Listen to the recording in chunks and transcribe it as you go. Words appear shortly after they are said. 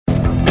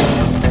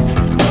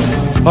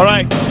All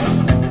right.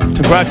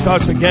 Congrats to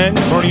us again.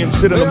 Bernie and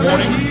Sid in the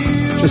morning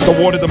just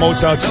awarded the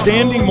most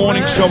outstanding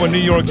morning show in New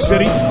York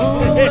City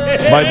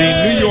by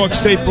the New York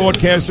State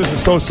Broadcasters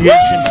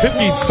Association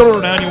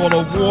 53rd annual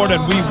award,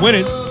 and we win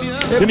it.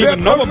 Didn't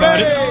even know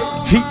about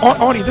it. See,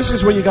 Artie, this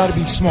is where you got to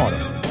be smarter.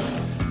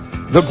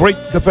 The great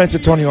defense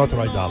attorney Arthur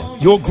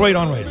Aidala. You're great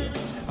on radio.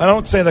 I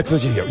don't say that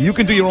because you're here. You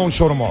can do your own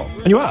show tomorrow,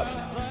 and you have.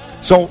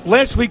 So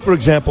last week, for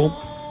example,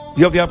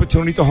 you have the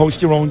opportunity to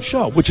host your own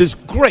show, which is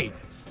great.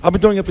 I've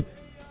been doing it for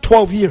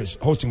 12 years,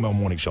 hosting my own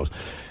morning shows.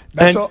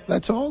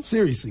 That's all?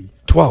 Seriously?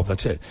 12,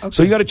 that's it. Okay.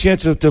 So you got a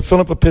chance to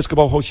Philip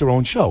Episcopo host your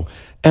own show.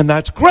 And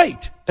that's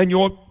great. And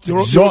you're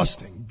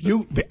exhausting.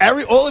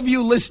 All of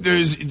you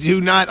listeners do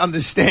not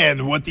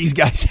understand what these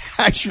guys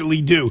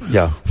actually do.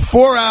 Yeah.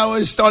 4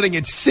 hours starting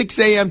at 6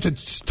 a.m. to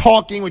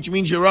talking, which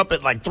means you're up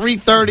at like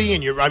 3:30,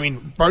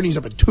 and Bernie's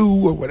up at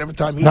 2 or whatever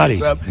time he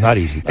gets up. Not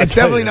easy. It's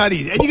definitely not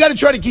easy. And you got to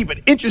try to keep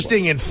it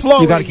interesting and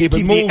flowing. You got to keep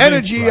it moving, the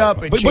energy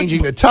up and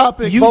changing the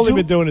topic. You've only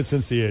been doing it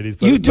since the 80s.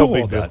 But you do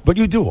all that. But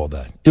you do all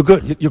that. You're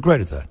good. You're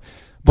great at that.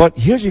 But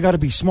here's you got to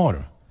be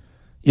smarter.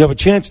 You have a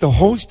chance to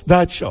host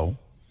that show,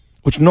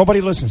 which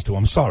nobody listens to.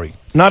 I'm sorry.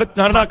 Not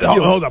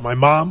hold on. My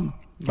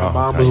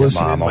mom was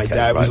listening. My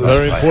dad was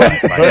listening.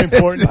 Very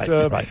important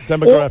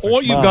demographic.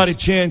 Or you got a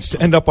chance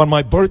to end up on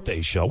my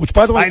birthday show, which,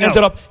 by the way, ended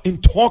up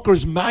in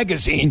Talkers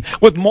Magazine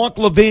with Mark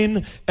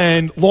Levin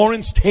and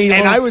Lawrence Taylor.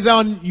 And I was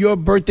on your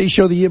birthday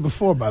show the year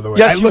before, by the way.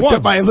 Yes, I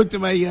looked at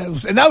my,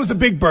 and that was the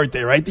big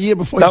birthday, right? The year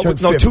before you turned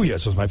 50. 2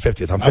 years was my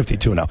 50th. I'm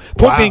 52 now.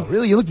 Wow,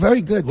 really? You look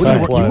very good.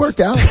 You work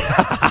out?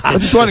 I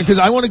just wanted, because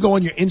I want to go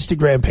on your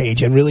Instagram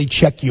page and really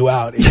check you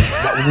out.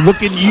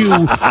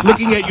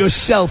 Looking at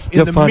yourself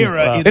in the mirror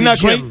in the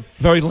gym.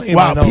 Very lame.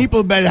 Wow,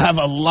 people better have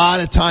a lot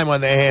of time on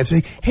their hands.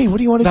 Say, hey, what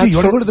do you want to do? You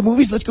want to go to the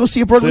movies? Let's go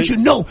see a program.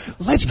 No,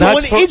 let's go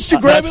on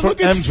Instagram and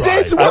look at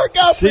Sid's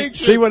workout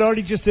pictures. See what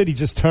Artie just did? He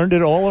just turned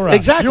it all around.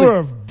 Exactly. You were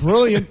a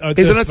brilliant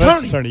He's an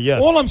attorney.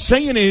 Yes. All I'm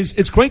saying is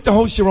it's great to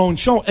host your own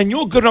show, and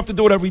you're good enough to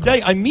do it every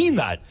day. I mean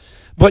that.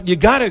 But you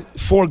got to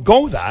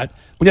forego that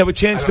when you have a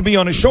chance to be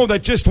on a show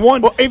that just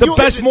won the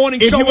best morning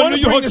show in New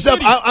York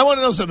City. I want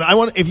to know something.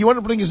 If you want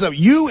to bring this up,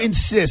 you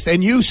insist,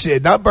 and you,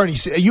 Sid, not Bernie,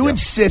 you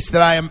insist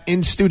that I am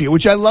in studio,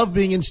 which I love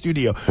being in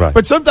studio. Right.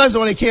 But sometimes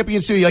when I can't be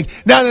in studio, you're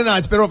like, no,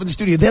 it's better off in the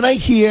studio. Then I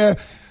hear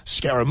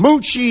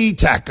Scaramucci,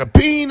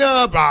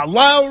 Tacopina,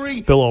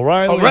 Lowry, Bill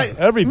O'Reilly,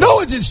 everybody. No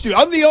one's in studio.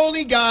 I'm the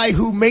only guy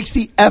who makes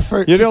the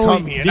effort to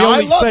come here.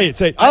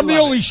 I'm the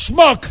only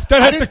schmuck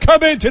that has to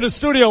come into the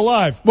studio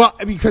live. Well,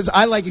 because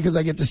I like it because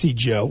I get to see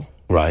Joe.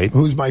 Right.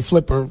 Who's my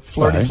flirty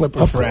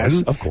flipper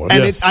friend. Of course.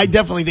 And I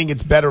definitely think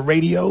it's better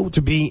radio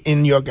to be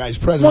in your guys'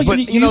 presence. Well,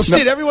 but,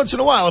 Sid, every once in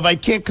a while, if I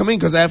can't come in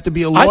because I have to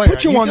be a lawyer. I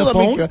put you on the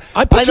phone.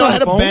 I know how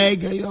to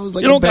beg. You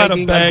don't got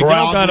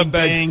to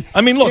beg.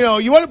 I mean,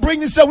 look. You want to bring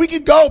this up? We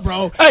could go,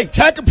 bro. Hey,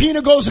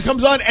 Tacopina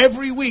comes on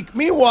every week.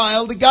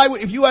 Meanwhile, the guy,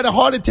 if you had a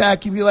heart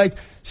attack, he'd be like,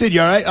 Sid,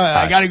 you all right?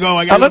 I got to go.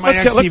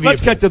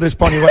 Let's get to this,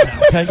 Bunny, right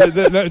now,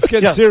 okay? Let's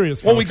get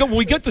serious. Well,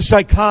 we get to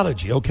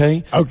psychology,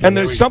 okay? And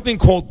there's something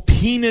called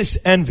penis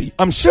envy.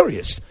 I'm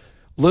serious.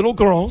 Little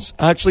girls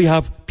actually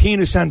have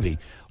penis envy.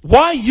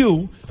 Why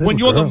when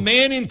you're the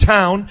man in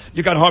town,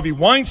 you got Harvey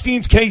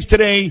Weinstein's case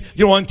today,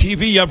 you're on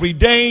TV every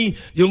day,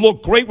 you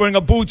look great wearing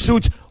a boot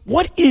suit.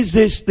 What is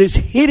this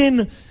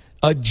hidden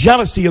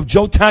jealousy of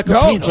Joe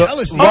Tacopina? No,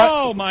 jealousy.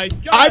 Oh, my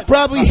God. I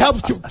probably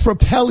helped to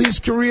propel his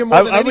career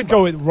more than anybody. I would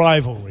go with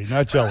rivalry,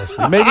 not jealousy.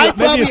 Maybe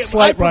a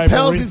slight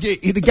rivalry.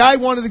 The guy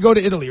wanted to go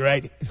to Italy,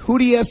 right? Who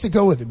do he has to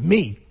go with?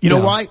 Me. You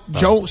know why?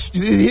 Joe,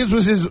 his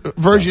was his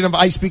version of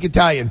I speak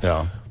Italian.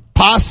 Yeah.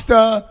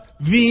 Pasta,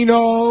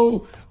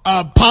 vino,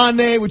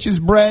 pane, which is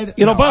bread.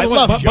 By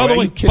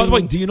the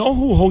way, do you know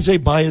who Jose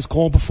Baez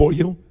called before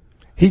you?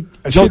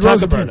 Joe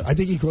Tacopina. I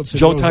think he called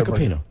Joe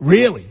Tacopina.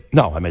 Really?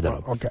 No, I made that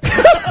up. Okay.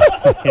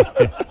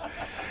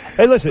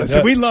 Hey,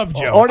 listen, we love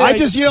Joe.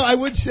 I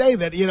would say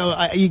that,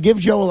 you give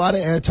Joe a lot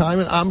of airtime,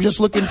 and I'm just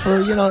looking for,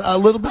 a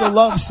little bit of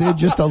love, Sid,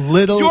 just a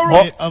little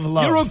bit of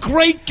love. You're a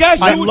great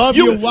guest. I love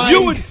your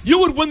wife. You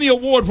would win the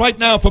award right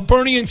now for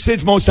Bernie and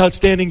Sid's most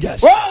outstanding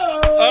guest. Whoa!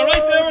 All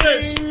right, there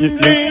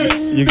it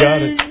is. You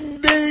got it.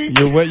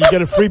 You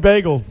get a free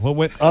bagel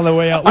on the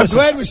way out. I'm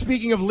glad we're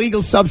speaking of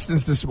legal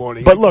substance this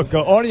morning. But look,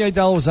 Artie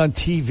Aidala was on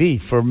TV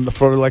for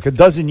like a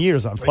dozen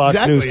years on Fox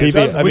News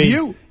TV.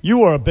 With you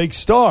were a big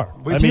star.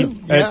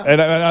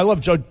 And I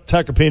love Joe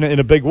Tacopina in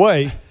a big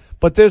way.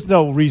 But there's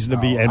no reason to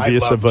be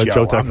envious of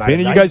Joe Tacopina.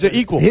 You guys are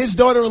equal. His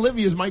daughter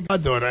Olivia is my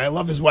goddaughter. I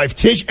love his wife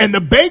Tish, and the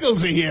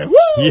bagels are here. Woo!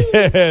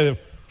 Yeah.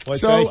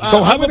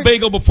 So have a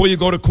bagel before you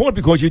go to court,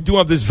 because you do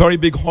have this very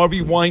big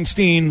Harvey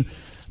Weinstein.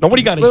 Now, what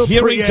do you got, a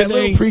hearing today? A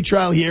little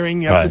pre-trial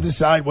hearing. You have to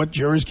decide what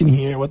jurors can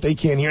hear, what they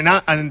can't hear.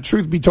 And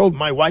truth be told,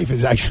 my wife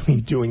is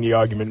actually doing the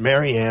argument.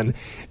 Marianne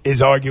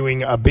is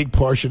arguing a big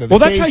portion of the case.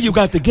 Well, that's how you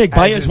got the gig.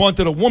 Baez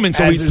wanted a woman,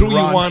 so he threw you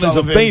on as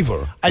a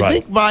favor. I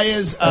think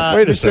Baez,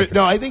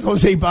 I think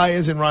Jose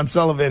Baez and Ron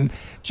Sullivan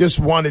just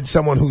wanted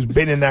someone who's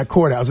been in that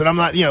courthouse. And I'm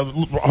not,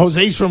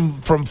 Jose's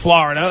from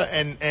Florida,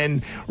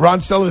 and Ron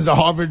Sullivan's a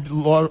Harvard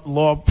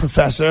law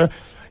professor.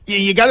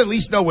 you got to at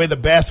least know where the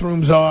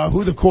bathrooms are,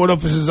 who the court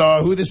officers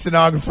are, who the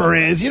stenographer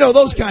is,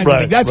 those kinds of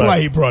things. That's why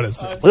he brought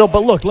us in. Well,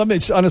 but look,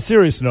 on a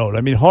serious note,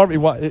 I mean, Harvey,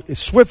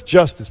 swift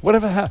justice,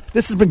 whatever happened,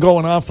 this has been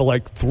going on for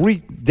like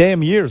 3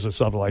 damn years or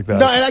something like that.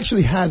 No, it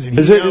actually hasn't.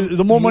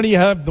 The more money you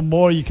have, the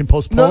more you can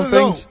postpone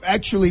things? No.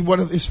 Actually,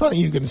 it's funny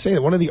you're going to say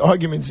that. One of the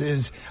arguments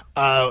is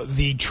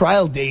the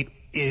trial date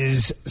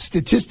is,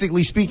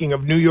 statistically speaking,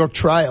 of New York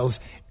trials,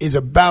 is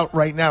about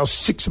right now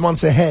 6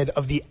 months ahead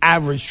of the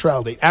average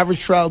trial date. Average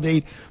trial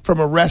date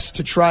from arrest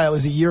to trial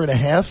is 1.5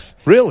 years.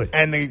 Really?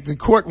 And the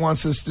court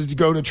wants us to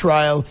go to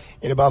trial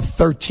in about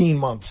 13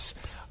 months.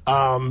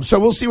 So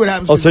we'll see what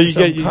happens. Oh, so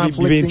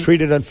you're being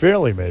treated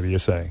unfairly, maybe you're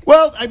saying.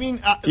 Well, I mean,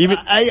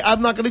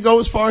 I'm not going to go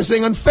as far as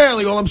saying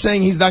unfairly. All I'm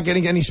saying, he's not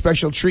getting any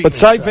special treatment. But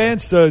Cy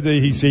Vance,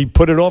 he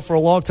put it off for a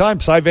long time.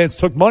 Cy Vance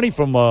took money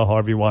from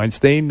Harvey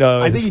Weinstein.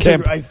 I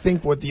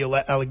think what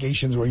the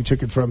allegations were, he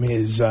took it from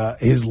his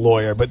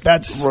lawyer. But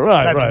that's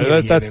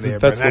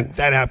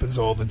that happens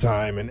all the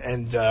time,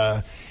 and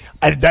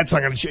that's not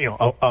going to change.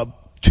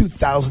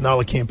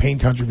 $2,000 campaign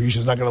contribution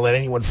is not going to let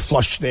anyone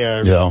flush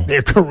their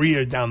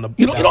career down the.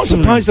 You know what I'm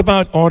surprised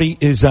about, Artie,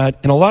 is that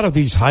in a lot of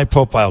these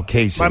high-profile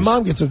cases, my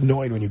mom gets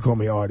annoyed when you call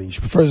me Artie.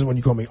 She prefers it when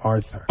you call me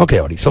Arthur. Okay,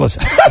 Artie. So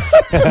listen.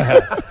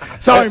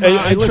 Sorry, Mom.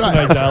 Listen,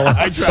 Aidala.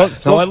 I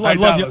tried. No,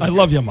 I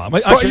love your mom.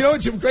 Actually, you know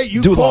what's great?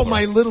 You call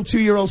my little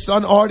 2-year-old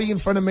son Artie in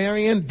front of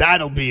Marion.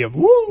 That'll be a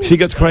woo. She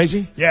gets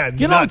crazy. Yeah,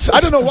 nuts. I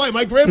don't know why.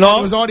 My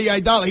grandfather was Artie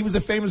Aidala. He was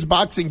the famous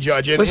boxing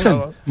judge. And,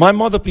 listen, my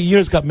mother for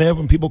years got mad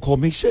when people called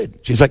me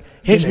Sid. She's like,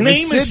 his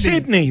name is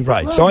Sidney.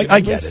 Right. Well, so I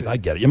get it. I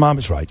get it. Your mom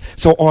is right.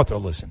 So, Arthur,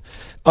 listen.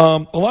 A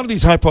lot of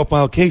these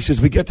high-profile cases,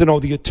 we get to know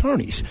the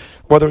attorneys,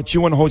 whether it's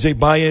you and Jose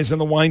Baez in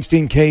the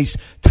Weinstein case,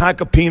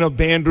 Tacopina,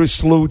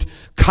 Vandersloot,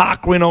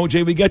 Cochran,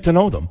 OJ, we get to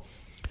know them.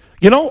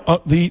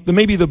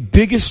 Maybe the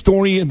biggest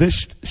story in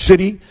this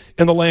city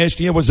in the last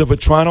year was the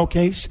Vetrano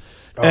case,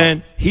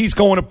 and he's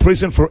going to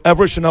prison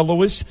forever, Chanel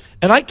Lewis,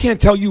 and I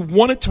can't tell you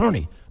one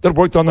attorney that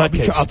worked on that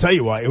case. I'll tell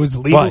you why. It was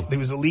legal. Right. It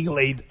was the Legal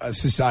Aid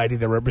Society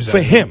that represented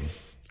for him.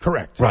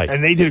 Correct. Right.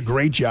 And they did a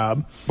great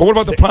job. But what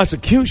about the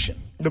prosecution?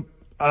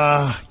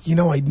 I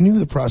knew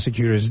the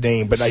prosecutor's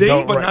name, but I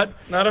don't. But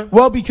not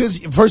Well, because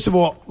first of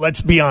all,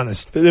 let's be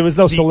honest. There was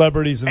no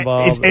celebrities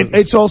involved. And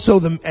it's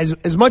also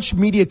as much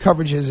media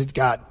coverage as it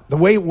got. The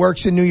way it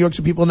works in New York,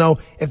 so people know,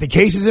 if the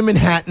case is in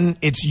Manhattan,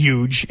 it's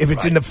huge. If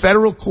it's in the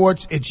federal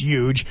courts, it's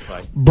huge.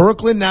 Right.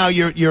 Brooklyn, now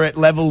you're at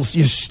levels,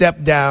 you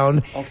step down.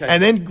 Okay.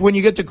 And then when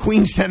you get to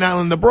Queens, Staten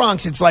Island, the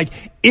Bronx, it's like,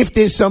 if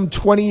there's some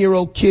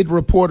 20-year-old kid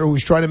reporter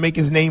who's trying to make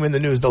his name in the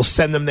news, they'll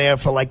send them there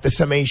for like the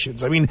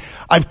summations. I mean,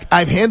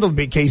 I've handled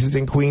big cases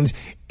in Queens,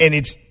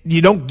 and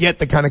you don't get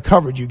the kind of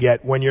coverage you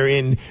get when you're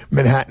in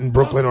Manhattan,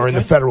 Brooklyn, or in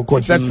the federal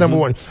courts. That's number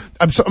one.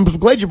 I'm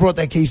glad you brought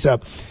that case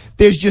up.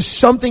 There's just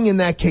something in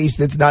that case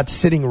that's not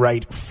sitting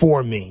right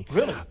for me.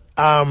 Really?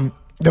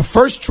 The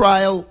first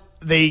trial,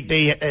 I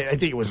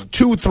think it was a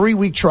 2-3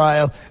 week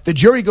trial. The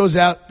jury goes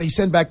out. They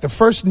send back the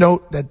first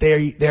note that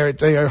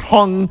they are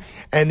hung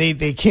and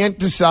they can't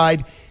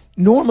decide.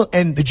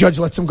 And the judge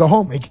lets them go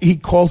home. He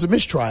calls a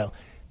mistrial.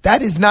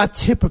 That is not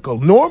typical.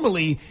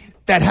 Normally,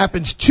 that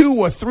happens 2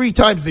 or 3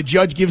 times. The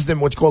judge gives them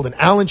what's called an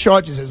Allen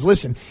charge and says,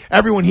 listen,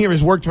 everyone here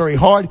has worked very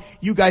hard.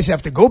 You guys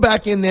have to go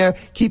back in there,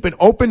 keep an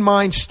open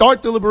mind,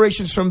 start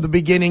deliberations from the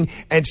beginning,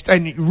 and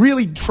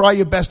really try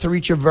your best to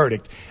reach a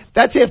verdict.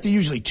 That's after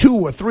usually 2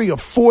 or 3 or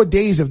 4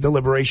 days of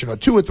deliberation, or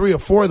 2 or 3 or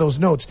 4 of those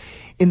notes.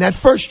 In that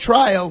first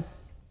trial,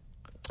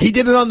 he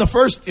did it on the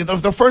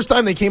first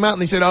time they came out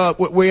and they said,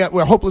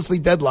 we're hopelessly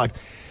deadlocked.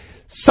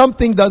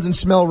 Something doesn't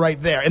smell right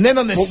there. And then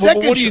on the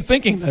second... What are you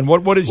thinking then?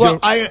 What is your...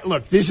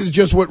 Look, this is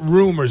just what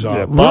rumors are.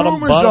 Yeah,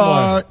 rumors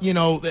are,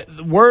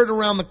 the word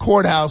around the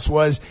courthouse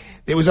was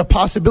there was a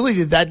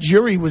possibility that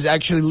jury was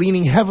actually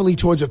leaning heavily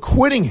towards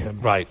acquitting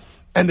him. Right.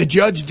 And the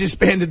judge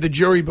disbanded the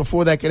jury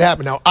before that could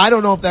happen. Now, I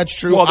don't know if that's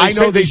true. Well, I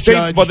know this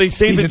judge. But they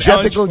say he's the an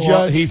judge, ethical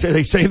judge.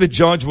 They say the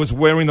judge was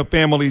wearing the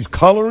family's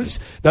colors,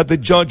 that the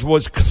judge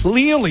was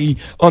clearly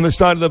on the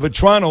side of the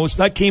Vetranos.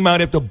 That came out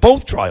after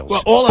both trials.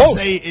 Well, I'll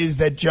say is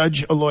that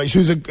Judge Alois,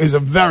 who's a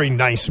very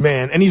nice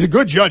man, and he's a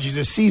good judge, he's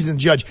a seasoned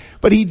judge,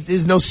 but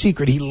there's no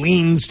secret. He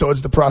leans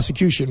towards the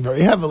prosecution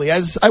very heavily,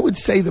 as I would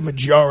say the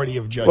majority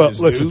of judges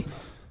do.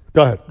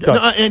 Go ahead.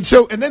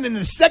 And then in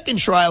the second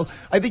trial,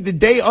 I think the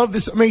day of the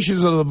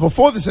summations or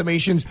before the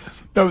summations,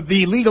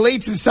 the Legal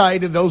Aid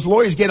Society, those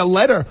lawyers get a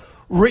letter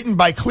written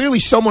by clearly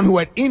someone who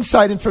had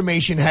inside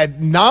information,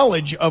 had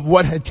knowledge of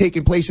what had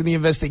taken place in the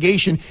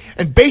investigation,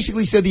 and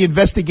basically said the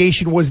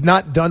investigation was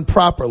not done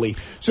properly.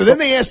 So then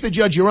they asked the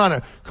judge, Your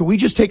Honor, could we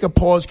just take a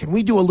pause? Can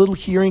we do a little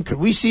hearing? Could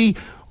we see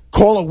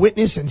call a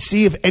witness and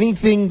see if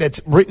anything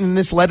that's written in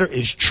this letter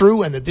is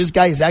true and that this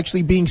guy is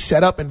actually being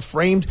set up and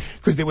framed,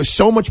 because there was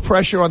so much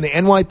pressure on the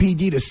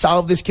NYPD to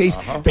solve this case.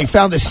 They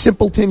found a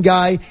simpleton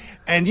guy.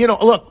 And,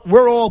 look,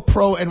 we're all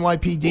pro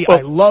NYPD. Well,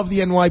 I love the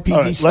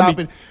NYPD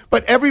stopping.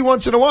 But every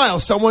once in a while,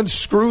 someone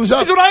screws up.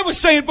 That's what I was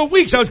saying for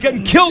weeks. I was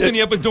getting killed in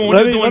the episode doing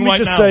what they're doing right now. Let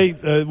me just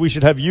say we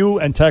should have you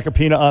and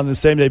Tacopina on the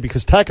same day,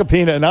 because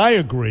Tacopina and I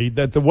agreed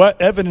that the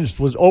evidence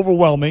was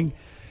overwhelming,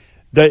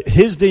 that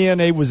his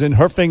DNA was in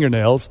her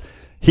fingernails.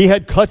 He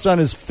had cuts on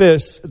his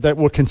fists that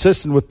were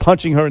consistent with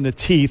punching her in the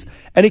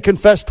teeth, and he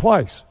confessed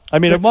twice. I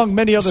mean, among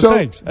many other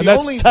things. And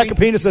that's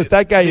Tacopina says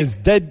that guy is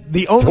dead.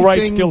 The only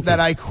thing that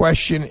I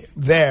question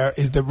there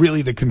is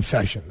really the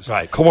confessions.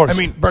 Right, coerced. I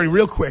mean, Bernie,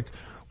 real quick.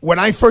 When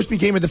I first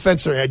became a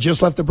defense attorney, I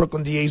just left the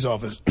Brooklyn DA's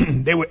office.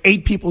 There were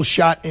 8 people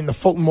shot in the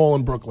Fulton Mall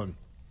in Brooklyn.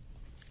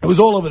 It was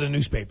all over the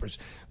newspapers.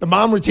 The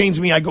mom retains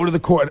me. I go to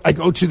the court. I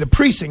go to the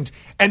precinct,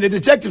 and the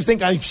detectives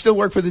think I still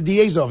work for the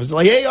DA's office. They're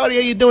like, "Hey, Artie,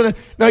 how you doing?"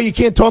 "No, you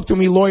can't talk to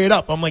me. Lawyered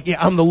up." I'm like, "Yeah,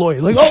 I'm the lawyer."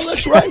 Like, "Oh,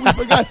 that's right. We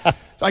forgot."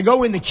 So I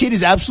go in. The kid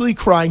is absolutely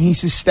crying. He's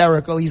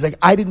hysterical. He's like,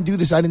 "I didn't do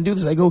this. I didn't do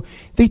this." I go,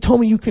 "They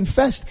told me you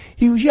confessed."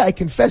 He goes, "Yeah, I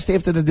confessed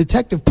after the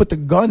detective put the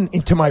gun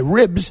into my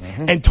ribs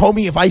and told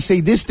me if I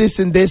say this, this,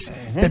 and this,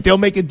 that they'll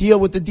make a deal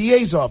with the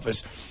DA's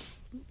office."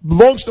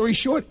 Long story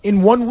short,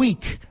 in 1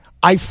 week,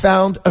 I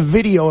found a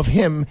video of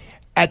him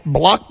at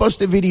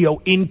Blockbuster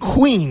Video in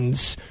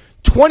Queens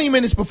 20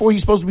 minutes before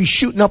he's supposed to be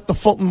shooting up the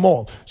Fulton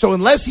Mall. So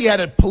unless he had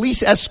a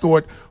police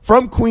escort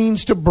from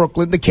Queens to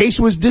Brooklyn, the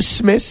case was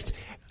dismissed,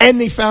 and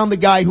they found the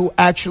guy who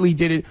actually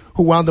did it,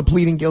 who wound up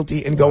pleading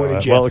guilty and going to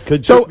jail.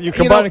 Well, you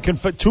combine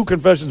two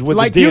confessions with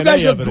the DNA you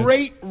guys evidence. are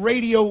great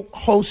radio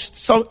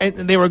hosts, and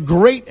they were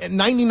great.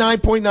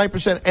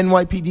 99.9%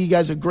 NYPD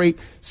guys are great.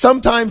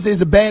 Sometimes there's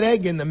a bad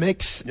egg in the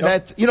mix. Yep.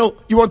 That you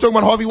want to talk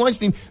about Harvey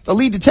Weinstein? The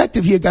lead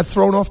detective here got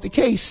thrown off the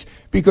case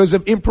because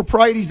of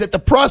improprieties that the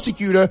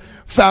prosecutor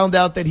found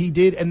out that he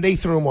did, and they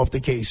threw him off the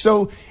case.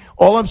 So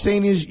all I'm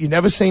saying is, you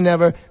never say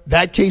never.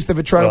 That case, the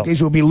Vetrano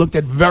case, will be looked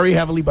at very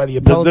heavily by the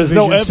appellate division.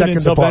 There's no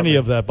evidence of any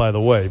of that, by the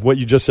way. What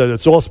you just said,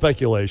 it's all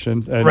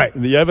speculation. And right.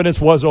 The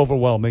evidence was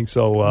overwhelming.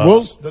 So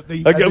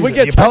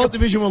the appellate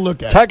division will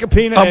look at it.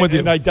 Tacopina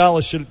and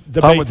Aidala should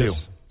debate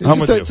this.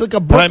 It's like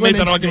a Brooklyn. I made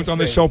that argument on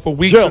this show for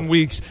weeks and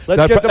weeks.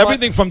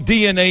 Everything from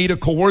DNA to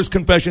coerced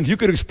confessions, you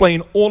could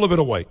explain all of it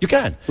away. You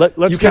can.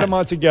 Let's get them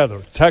on together.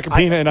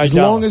 Tacopina and Aidala. As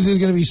long as there's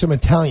going to be some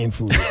Italian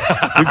food.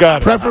 You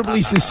got it.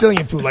 Preferably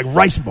Sicilian food, like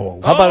rice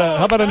balls. How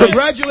about a nice...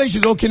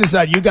 Congratulations, all kidding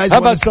aside. You guys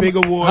won this big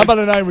award. How about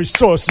an Irish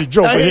sausage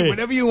over here?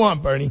 Whatever you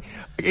want, Bernie.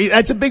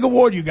 That's a big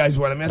award you guys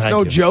won. I mean, that's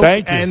no joke.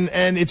 Thank you.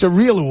 And it's a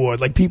real award.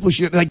 Like, people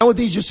should... Like,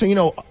 nowadays, just so you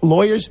know,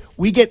 lawyers,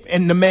 we get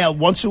in the mail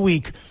once a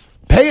week...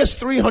 Pay us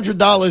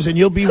 $300 and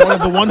you'll be one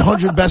of the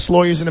 100 best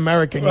lawyers in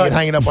America, and you can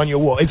hang it up on your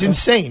wall. It's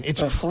insane.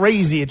 It's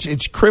crazy.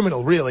 It's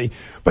criminal, really.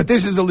 But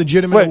this is a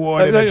legitimate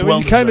award. And it's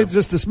you kind of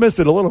just dismissed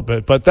it a little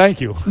bit, but thank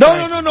you. No.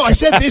 I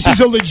said this is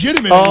a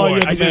legitimate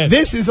award. I said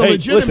this is a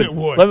legitimate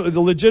award.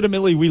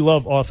 Legitimately, we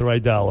love Arthur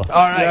Aidala.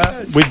 All right.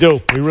 Yes. We do.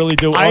 We really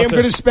do. I am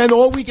going to spend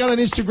all weekend on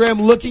Instagram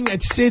looking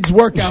at Sid's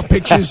workout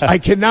pictures. I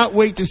cannot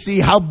wait to see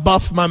how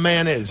buff my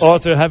man is.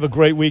 Arthur, have a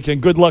great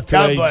weekend. Good luck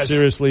today. God bless.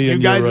 Seriously. You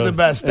guys are the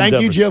best. Thank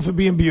you, Jill, for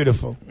being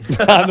beautiful.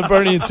 On the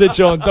Bernie and Sid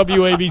Show on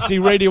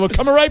WABC Radio. We're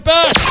coming right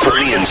back.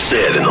 Bernie and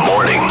Sid in the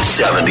morning,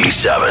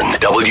 77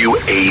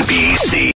 WABC.